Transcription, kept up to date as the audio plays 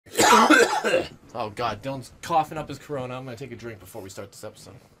Oh god, Dylan's coughing up his corona. I'm gonna take a drink before we start this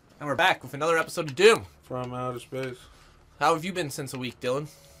episode. And we're back with another episode of Doom. From outer space. How have you been since a week, Dylan?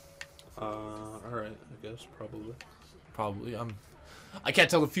 Alright, I guess, probably. Probably. I can't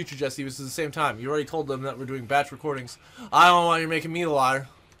tell the future, Jesse. This is the same time. You already told them that we're doing batch recordings. I don't want you making me the liar.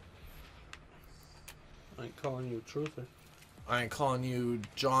 I ain't calling you a truther. I ain't calling you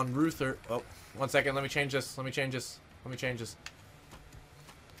John Ruther. Oh, 1 second. Let me change this. Let me change this. Let me change this.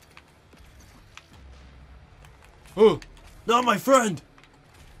 Oh, not my friend.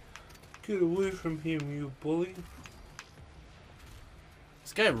 Get away from him, you bully.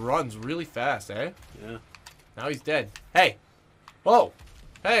 This guy runs really fast, eh? Yeah. Now he's dead. Hey. Whoa.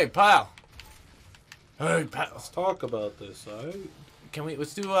 Hey, pal. Hey, pal. Let's talk about this, alright?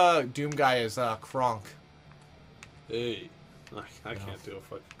 Let's do Doom guy as Kronk. Hey. I can't do a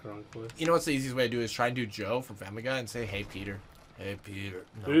fucking Kronk voice. You know what's the easiest way to do is try and do Joe from Family Guy and say, hey, Peter. Hey, Peter.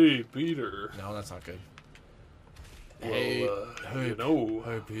 No. Hey, Peter. No, that's not good. Well, hey, you know.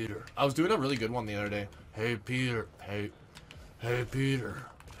 Hey, Peter. I was doing a really good one the other day. Hey, Peter. Hey, Peter.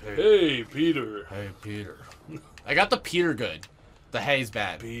 Hey, Peter. Hey, Peter. I got the Peter good. The hey's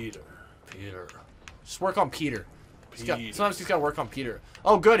bad. Peter. Just work on Peter. Sometimes he's got to work on Peter.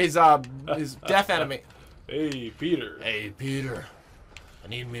 Oh, good. His death anime. Hey, Peter. Hey, Peter. I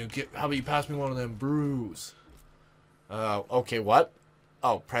need me to get. How about you pass me one of them brews? Okay, what?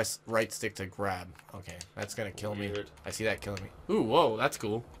 Oh, press right stick to grab. Okay, that's gonna kill me. I see that killing me. Ooh, whoa, that's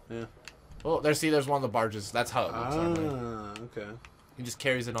cool. Yeah. Oh, there's one of the barges. That's how it looks. Okay. He just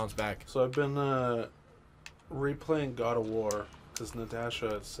carries it on his back. So I've been replaying God of War because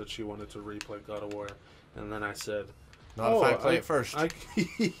Natasha said she wanted to replay God of War, and then I said, Not if I play it first.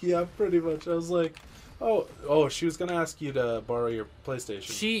 Yeah, pretty much. I was like, oh, she was gonna ask you to borrow your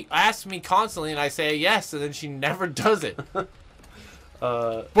PlayStation. She asks me constantly, and I say yes, and then she never does it.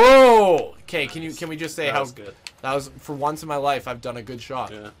 Whoa! Okay, can we just say that how was good? That was, for once in my life, I've done a good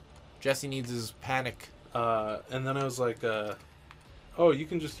shot. Yeah. Jesse needs his panic. And then I was like, oh, you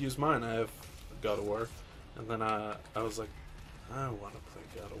can just use mine. I have God of War. And then I was like, I want to play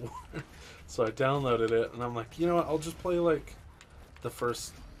God of War. So I downloaded it, and I'm like, you know what? I'll just play like the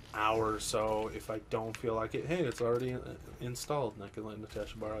first hour or so. If I don't feel like it, hey, it's already installed, and I can let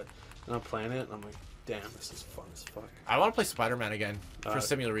Natasha borrow it. And I'm playing it, and I'm like, damn, this is fun as fuck. I want to play Spider-Man again for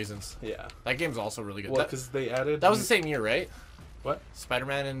similar reasons. Yeah. That game's also really good. Well, because they added... That was the same year, right? What?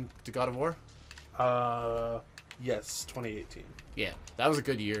 Spider-Man and the God of War? Yes, 2018. Yeah, that was a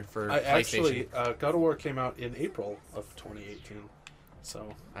good year for PlayStation. Actually, God of War came out in April of 2018.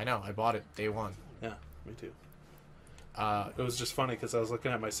 So... I know, I bought it day one. Yeah, me too. It was just funny because I was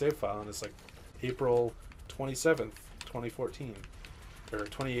looking at my save file, and it's like April 27th, 2014. Or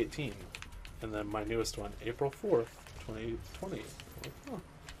 2018. And then my newest one, April 4th, 2020. Like, oh,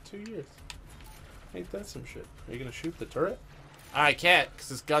 2 years. Ain't that some shit? Are you going to shoot the turret? I can't, because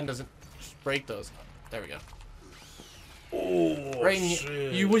this gun doesn't break those. There we go. Oh, right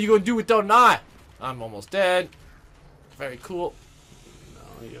shit. What are you going to do with that knife? I'm almost dead. Very cool. No,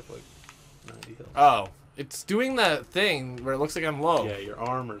 you have like 90 health. Oh, it's doing that thing where it looks like I'm low. Yeah, your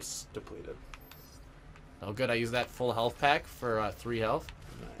armor's depleted. Oh, good. I used that full health pack for 3 health.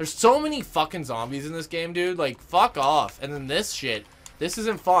 Nice. There's so many fucking zombies in this game, dude. Like, fuck off. And then this shit. This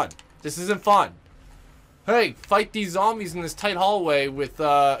isn't fun. This isn't fun. Hey, fight these zombies in this tight hallway with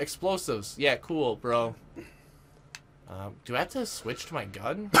explosives. Yeah, cool, bro. Do I have to switch to my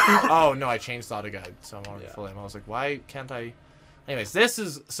gun? Oh, no, I chainsawed a guy, so I'm on full aim. I was like, why can't I... Anyways, this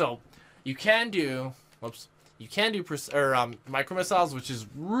is... So, you can do... Whoops. You can do micro missiles, which is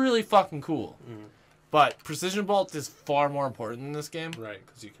really fucking cool. Mm. But precision bolt is far more important in this game. Right,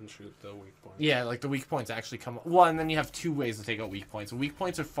 because you can shoot the weak points. Yeah, like the weak points actually come... Well, and then you have 2 ways to take out weak points. Weak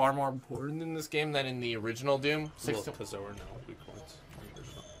points are far more important in this game than in the original Doom. Well, because there were no weak points in the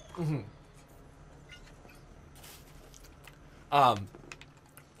original.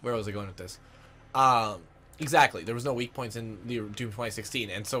 Where was I going with this? Exactly. There was no weak points in the Doom 2016,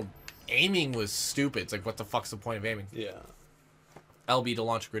 and so aiming was stupid. It's like, what the fuck's the point of aiming? Yeah. LB to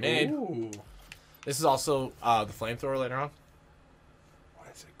launch a grenade. Ooh. This is also the flamethrower later on. Why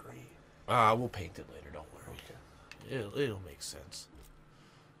is it green? We'll paint it later, don't worry. Okay. It'll make sense.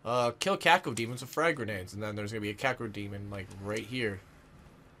 Kill Caco demons with frag grenades, and then there's gonna be a Caco demon, like, right here.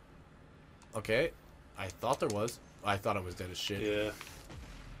 Okay. I thought there was. I thought I was dead as shit. Yeah.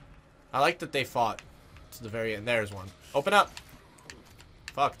 I like that they fought to the very end. There's one. Open up!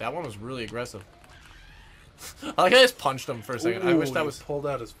 Fuck, that one was really aggressive. I like I just punched him for a second. Ooh, I wish that was... pulled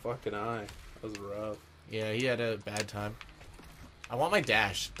out his fucking eye. That was rough. Yeah, he had a bad time. I want my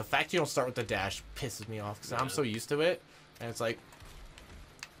dash. The fact you don't start with the dash pisses me off because I'm so used to it. And it's like...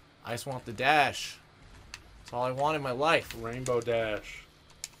 I just want the dash. That's all I want in my life. Rainbow Dash.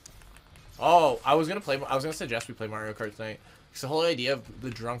 Oh, I was gonna suggest we play Mario Kart tonight. Because the whole idea of the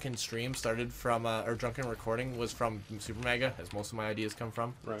drunken stream started from, or drunken recording was from Super Mega, as most of my ideas come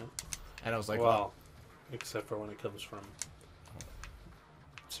from. Right. And I was like, well, except for when it comes from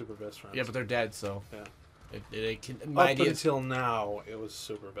Super Best Friends. yeah, but they're dead, so. Yeah. My Up ideas. until now, it was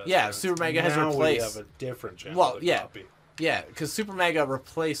Super Best Yeah, Friends. Super Mega has now replaced. we have a different channel Well, to yeah. copy. Yeah, because Super Mega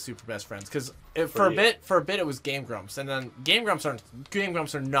replaced Super Best Friends. Because for a bit it was Game Grumps, and then Game Grumps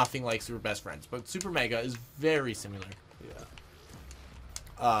are nothing like Super Best Friends, but Super Mega is very similar.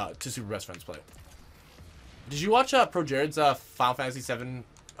 Yeah. To Super Best Friends play. Did you watch Pro Jared's Final Fantasy 7?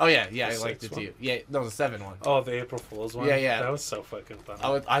 Oh yeah, I liked it too. Yeah, no, the 7 one. Oh, the April Fool's one. Yeah. That was so fucking fun.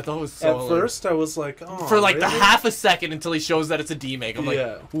 I thought it was so. At first, I was like, oh, for like really? the half a second until he shows that it's a D-make. I'm like,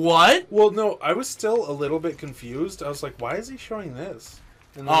 Yeah. what? Well, no, I was still a little bit confused. I was like, why is he showing this?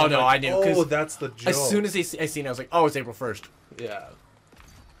 And then Oh I'm no, like, I knew. Oh, that's the joke. As soon as I seen it, I was like, oh, it's April 1st. Yeah.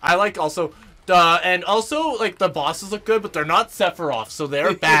 I like also and also like the bosses look good, but they're not Sephiroth, so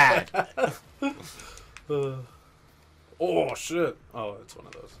they're bad. Oh shit! Oh, it's one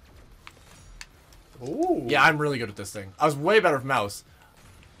of those. Ooh. Yeah, I'm really good at this thing. I was way better with mouse.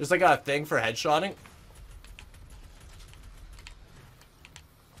 There's like a thing for headshotting.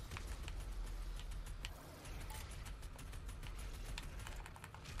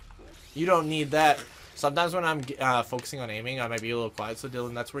 You don't need that. Sometimes when I'm focusing on aiming, I might be a little quiet. So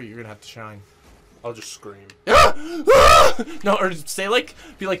Dylan, that's where you're gonna have to shine. I'll just scream. No, or say like,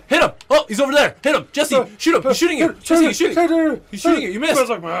 be like, hit him! Oh, he's over there! Hit him! Jesse, shoot him! He's shooting you! Jesse, he's shooting! He's shooting you! You missed! Feels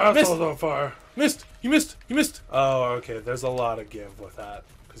like my asshole's on fire. Missed! You missed! You missed! Oh, okay. There's a lot of give with that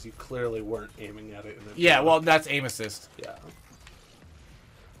because you clearly weren't aiming at it. Yeah, well, that's aim assist. Yeah.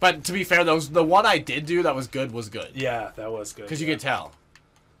 But to be fair, the one I did do that was good was good. Yeah, that was good. Because you could tell.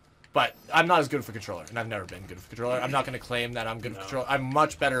 But I'm not as good for controller, and I've never been good for controller. I'm not going to claim that I'm good for controller. I'm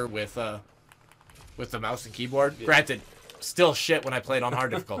much better with the mouse and keyboard. Yeah. Granted, still shit when I play it on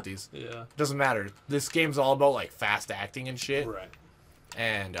hard difficulties. Yeah. Doesn't matter. This game's all about like fast acting and shit. Right.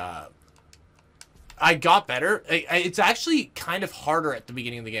 And I got better. It's actually kind of harder at the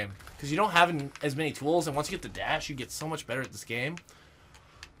beginning of the game because you don't have as many tools, and once you get the dash, you get so much better at this game.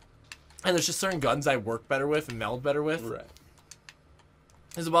 And there's just certain guns I work better with and meld better with. Right.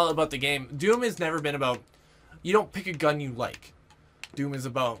 It's about the game. Doom has never been about. You don't pick a gun you like. Doom is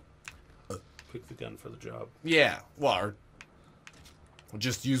about. Pick the gun for the job. Yeah, well, or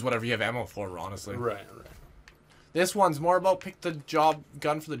just use whatever you have ammo for, honestly. Right. This one's more about pick the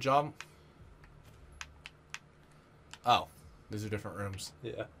gun for the job. Oh, these are different rooms.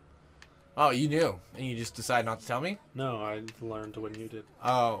 Yeah. Oh, you knew, and you just decided not to tell me? No, I learned when you did.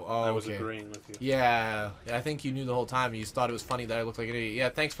 Oh, I was okay. agreeing with you. Yeah, I think you knew the whole time. You just thought it was funny that I looked like an idiot. Yeah,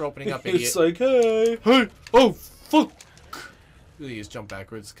 thanks for opening up, idiot. It's like, hey! Oh, fuck! You just jump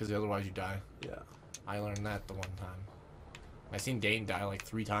backwards, because otherwise you die. Yeah. I learned that the one time. I seen Dane die like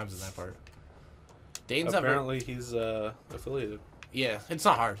 3 times in that part. Dane's apparently he's affiliated. Yeah, it's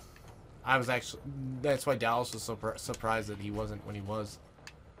not hard. I was actually. That's why Dallas was so surprised that he wasn't when he was.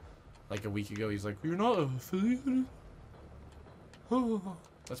 Like a week ago, he's like, "You're not affiliated." Oh,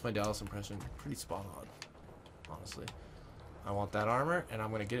 that's my Dallas impression. Pretty spot on, honestly. I want that armor, and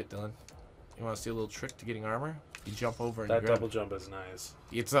I'm gonna get it, Dylan. You want to see a little trick to getting armor? You jump over and that you grab double it. jump is nice.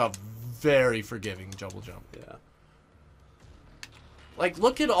 It's a very forgiving double jump. Yeah. Like,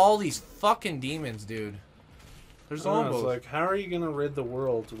 look at all these fucking demons, dude. There's almost. It's like, how are you gonna rid the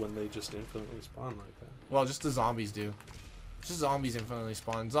world when they just infinitely spawn like that? Well, just the zombies do. Just zombies infinitely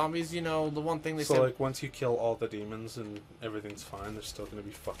spawn. Zombies, you know, the one thing they so, said. like, once you kill all the demons and everything's fine, there's still gonna be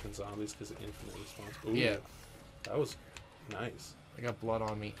fucking zombies because it infinitely spawns. Ooh, yeah. That was nice. I got blood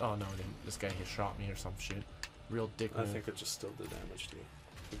on me. Oh, no, I didn't. This guy here shot me or some shit. Real dick move. I think it just still did damage to you.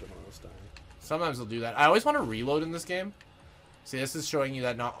 Even when I was dying. Sometimes they'll do that. I always want to reload in this game. See, this is showing you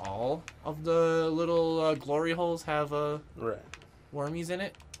that not all of the little glory holes have right. wormies in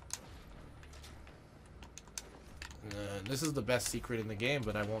it. This is the best secret in the game,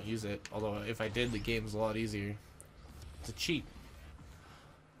 but I won't use it. Although, if I did, the game's a lot easier. It's a cheat.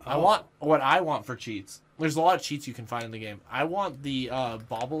 Oh. I want what I want for cheats. There's a lot of cheats you can find in the game. I want the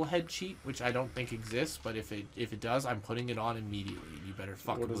bobblehead cheat, which I don't think exists, but if it does, I'm putting it on immediately. You better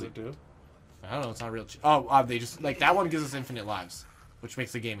fucking. What does it do? I don't know. It's not real. Oh, they just like that one gives us infinite lives, which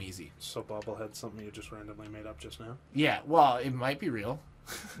makes the game easy. So bobblehead's something you just randomly made up just now? Yeah. Well, it might be real.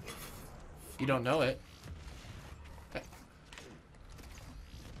 You don't know it.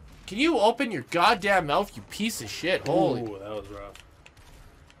 Can you open your goddamn mouth, you piece of shit? Holy. Ooh, that was rough.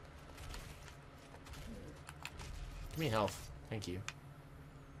 Give me health. Thank you.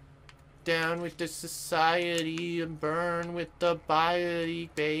 down with the society and burn with the body,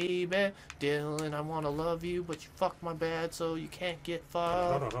 baby. Dylan, I wanna love you, but you fuck my bad, so you can't get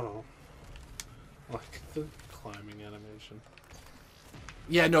far. No. Like the climbing animation.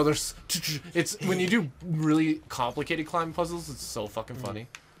 Yeah, no, there's... It's... When you do really complicated climbing puzzles, it's so fucking funny.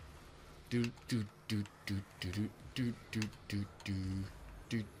 Do, do, do, do, do, do, do, do, do, do,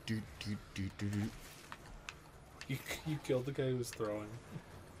 do, do, do, do, do. You killed the guy who was throwing.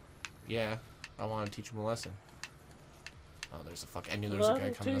 Yeah, I want to teach him a lesson. Oh, there's a fuck. I knew there was a guy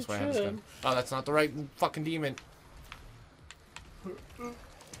coming this way. I had this gun. Oh, that's not the right fucking demon.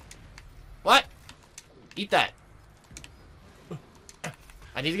 What? Eat that.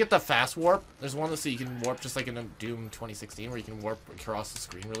 I need to get the fast warp. There's one so you can warp just like in Doom 2016 where you can warp across the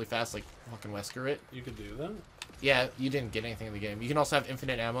screen really fast like fucking Wesker it. You could do that? Yeah, you didn't get anything in the game. You can also have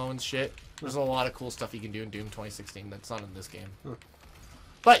infinite ammo and shit. There's a lot of cool stuff you can do in Doom 2016 that's not in this game. Huh.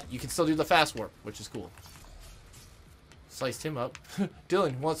 But you can still do the fast warp, which is cool. Sliced him up.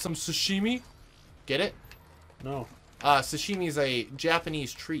 Dylan, want some sashimi? Get it? No. Sashimi is a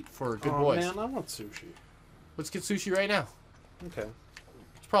Japanese treat for good boys. Oh man, I want sushi. Let's get sushi right now. Okay.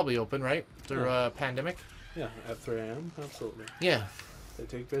 It's probably open, right? Through pandemic. Yeah, at 3 a.m. Absolutely. Yeah. They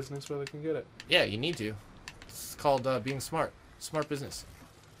take business where they can get it. Yeah, you need to. It's called being smart. Smart business.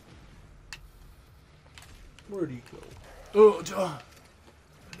 Where'd he go? Oh,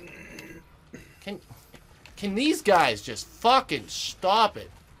 Can these guys just fucking stop it?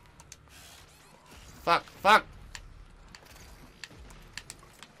 Fuck.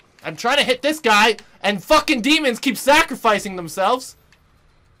 I'm trying to hit this guy, and fucking demons keep sacrificing themselves.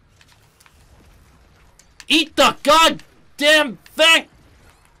 Eat the goddamn thing!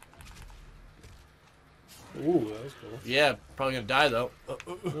 Ooh, that was cool. Yeah, probably gonna die though.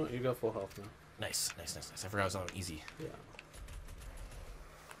 No, you got full health now. Nice. I forgot I was on easy. Yeah.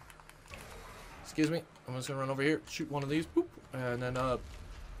 Excuse me. I'm just gonna run over here, shoot one of these, boop, and then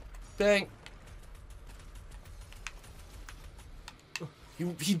bang.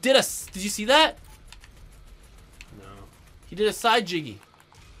 He did a. Did you see that? No. He did a side jiggy.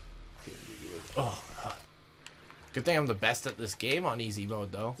 Oh. Good thing I'm the best at this game on easy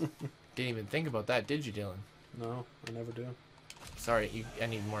mode though. Didn't even think about that, did you, Dylan? No, I never do. Sorry, I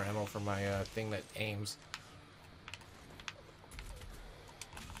need more ammo for my thing that aims.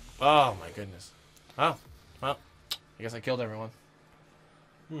 Oh my goodness. Oh, well, I guess I killed everyone.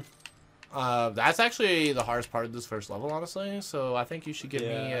 That's actually the hardest part of this first level, honestly. So I think you should give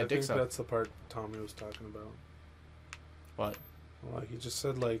me a dick suck. That's the part Tommy was talking about. What? Well, he just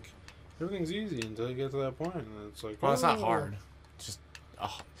said like everything's easy until you get to that point, and it's like. Well, it's not hard. It's just,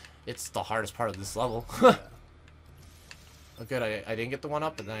 it's the hardest part of this level. Yeah. Oh, good. I didn't get the one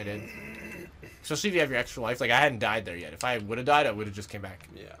up, but then I did. Especially if you have your extra life. Like I hadn't died there yet. If I would have died, I would have just came back.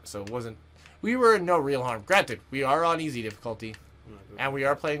 Yeah. So it wasn't. We were in no real harm. Granted, we are on easy difficulty. And we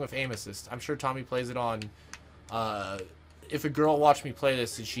are playing with aim assist. I'm sure Tommy plays it on, if a girl watched me play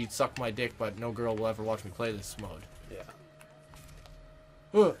this, she'd suck my dick, but no girl will ever watch me play this mode.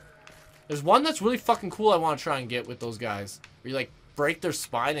 Yeah. Ugh. There's one that's really fucking cool I want to try and get with those guys. Where you, like, break their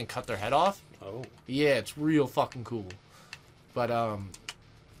spine and cut their head off. Oh. Yeah, it's real fucking cool. But,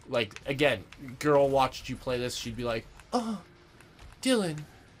 like, again, girl watched you play this, she'd be like, oh, Dylan.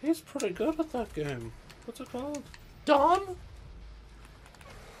 He's pretty good at that game. What's it called? Dom?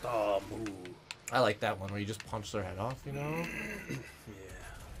 Ooh. I like that one where you just punch their head off, you know?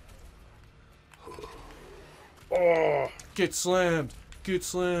 Yeah. Oh. Get slammed. Get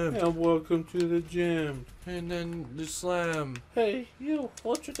slammed. And welcome to the gym. And then the slam. Hey, you,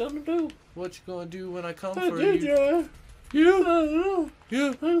 what you gonna do? What you gonna do when I come Hey, for DJ. you? Yeah.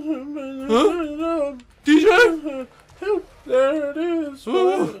 Huh? DJ? There it is.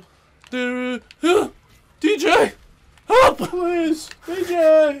 Oh, there, DJ! Help! Please,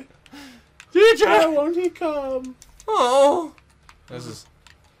 DJ. Why DJ! won't he come? Oh. This is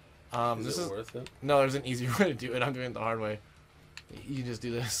Is it worth it? no, there's an easier way to do it. I'm doing it the hard way. You just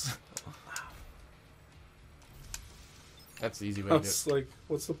do this. That's the easy way to do It's it. like,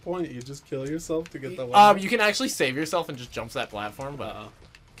 what's the point? You just kill yourself to get the one. You can actually save yourself and just jump to that platform, but Uh-oh.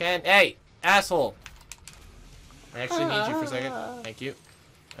 hey, asshole. I actually need you for a second. Thank you.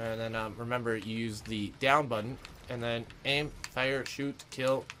 And then remember, you use the down button, and then aim, fire, shoot,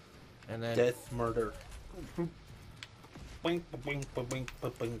 kill, and then Death, murder. Bink, bink, bink,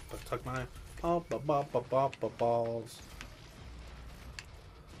 bink, tuck my balls.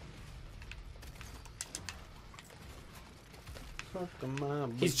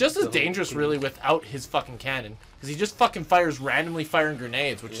 he's just as dangerous, really, without his fucking cannon, because he just fucking fires randomly firing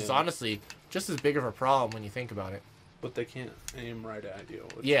grenades, which is honestly just as big of a problem when you think about it. But they can't aim right at you.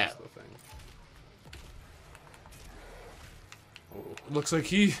 Which Yeah. is the thing. Looks like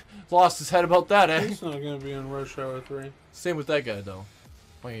he lost his head about that, eh? He's not gonna be in Rush Hour 3. Same with that guy, though.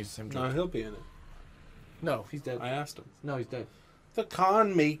 Why use the same No, he'll be in it. No, he's dead. I asked him. No, he's dead. The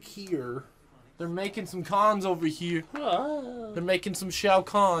con make here. They're making some cons over here. Ah. They're making some Shao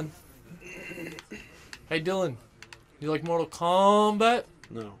Kahn. Hey, Dylan. You like Mortal Kombat?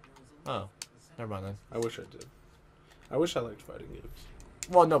 No. Oh. Never mind then. I wish I did. I wish I liked fighting games.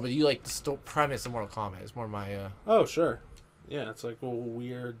 Well, no, but you like the premise of Mortal Kombat. It's more my, Oh, sure. Yeah, it's like a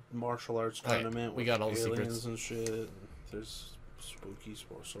weird martial arts Right, tournament we with got all the aliens secrets. and shit. And there's spooky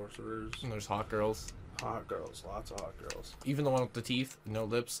sorcerers. And there's hot girls. Hot girls. Lots of hot girls. Even the one with the teeth, no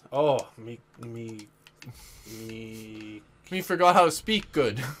lips. Oh, me. Me forgot how to speak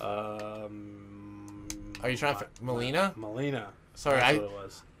good. Are you trying to... Melina? Melina. Sorry, That's what it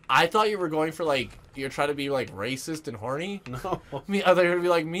was. I thought you were going for, like... You're trying to be, like, racist and horny? No. I thought you were going to be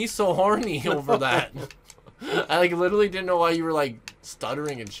like, me so horny over that. I, like, literally didn't know why you were, like,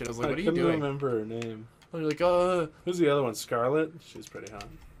 stuttering and shit. I was like, what are you doing? I couldn't remember her name. You're like, Who's the other one? Scarlet? She's pretty hot.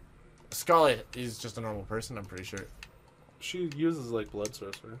 Scarlet is just a normal person, I'm pretty sure. She uses, like, blood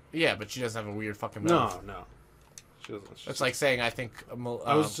sorcerer. Yeah, but she doesn't have a weird fucking mouth. No. She doesn't. It's like saying, I think...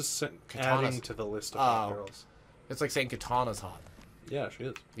 I was just Katana's- adding to the list of hot Oh. girls. It's like saying Katana's hot. Yeah, she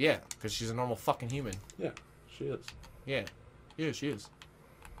is. Yeah, because she's a normal fucking human. Yeah, she is. Yeah. Yeah, she is.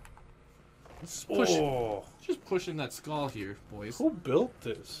 Oh. Just pushing that skull here, boys. Who built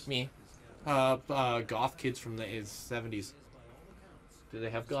this? Me. Goth kids from the 70s. Did they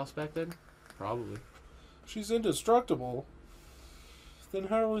have goths back then? Probably. She's indestructible. Then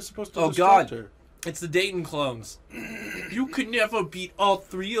how are we supposed to Oh, destruct God. her? It's the Dayton clones. You could never beat all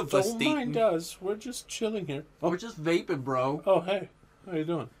three of us, Don't Dayton. mind us. We're just chilling here. We're just vaping, bro. Oh, hey. How you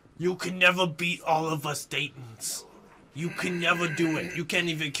doing? You can never beat all of us Daytons. You can never do it. You can't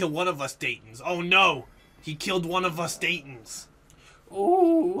even kill one of us Daytons. Oh, no. He killed one of us Daytons.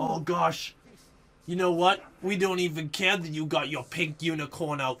 Ooh. Oh, gosh. You know what? We don't even care that you got your pink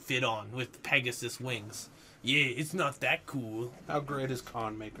unicorn outfit on with Pegasus wings. Yeah, it's not that cool. How great is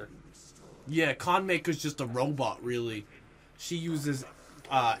Con Maker? Yeah, Conmaker's just a robot, really. She uses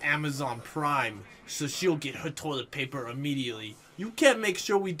Amazon Prime, so she'll get her toilet paper immediately. You can't make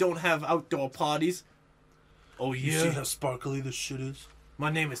sure we don't have outdoor parties. Oh, You see yeah? how sparkly this shit is?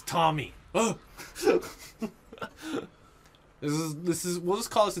 My name is Tommy. Oh! This is we'll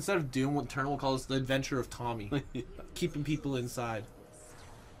just call this, instead of Doom Eternal, we'll call this The Adventure of Tommy. Keeping people inside.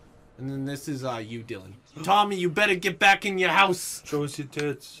 And then this is you, Dylan. Tommy, you better get back in your house. Show us your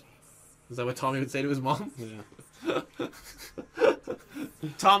tits. Is that what Tommy would say to his mom? Yeah.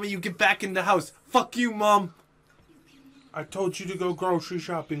 Tommy, you get back in the house. Fuck you, Mom. I told you to go grocery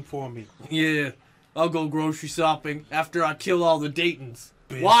shopping for me. Yeah, I'll go grocery shopping after I kill all the Daytons.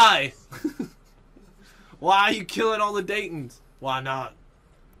 Bitch. Why? Why are you killing all the Daytons? Why not?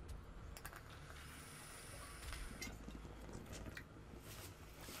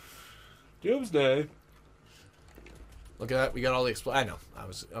 Doomsday. Look at that. We got all the I know. I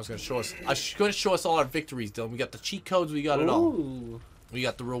was gonna show us. I was gonna show us all our victories, Dylan. We got the cheat codes. We got it all. Ooh. We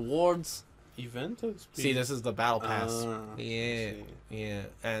got the rewards. Event of speed. See, this is the battle pass. I Yeah, see. yeah.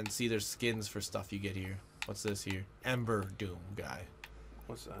 And see, there's skins for stuff you get here. What's this here? Ember Doom guy.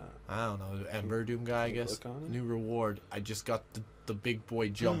 What's that? I don't know. Ember Doom guy, I you guess. click on it? New reward. I just got the big boy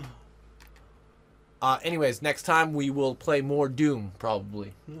jump. Anyways, next time we will play more Doom,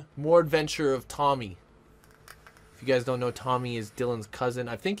 probably. Yeah. More Adventure of Tommy. If you guys don't know, Tommy is Dylan's cousin.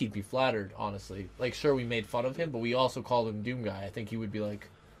 I think he'd be flattered, honestly. Like, sure, we made fun of him, but we also called him Doom Guy. I think he would be like...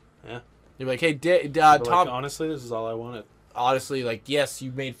 Yeah. You'd be like, hey, But, Tom... like, honestly, this is all I wanted. Honestly, like, yes,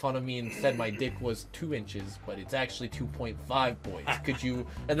 you made fun of me and said my dick was 2 inches, but it's actually 2.5, boys. Could you...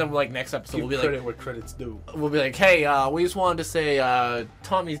 And then, like, next episode, Give we'll be credit like... where credit's due. We'll be like, hey, we just wanted to say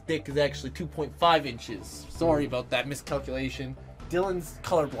Tommy's dick is actually 2.5 inches. Sorry about that miscalculation. Dylan's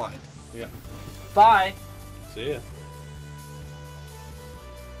colorblind. Yeah. Bye. See ya.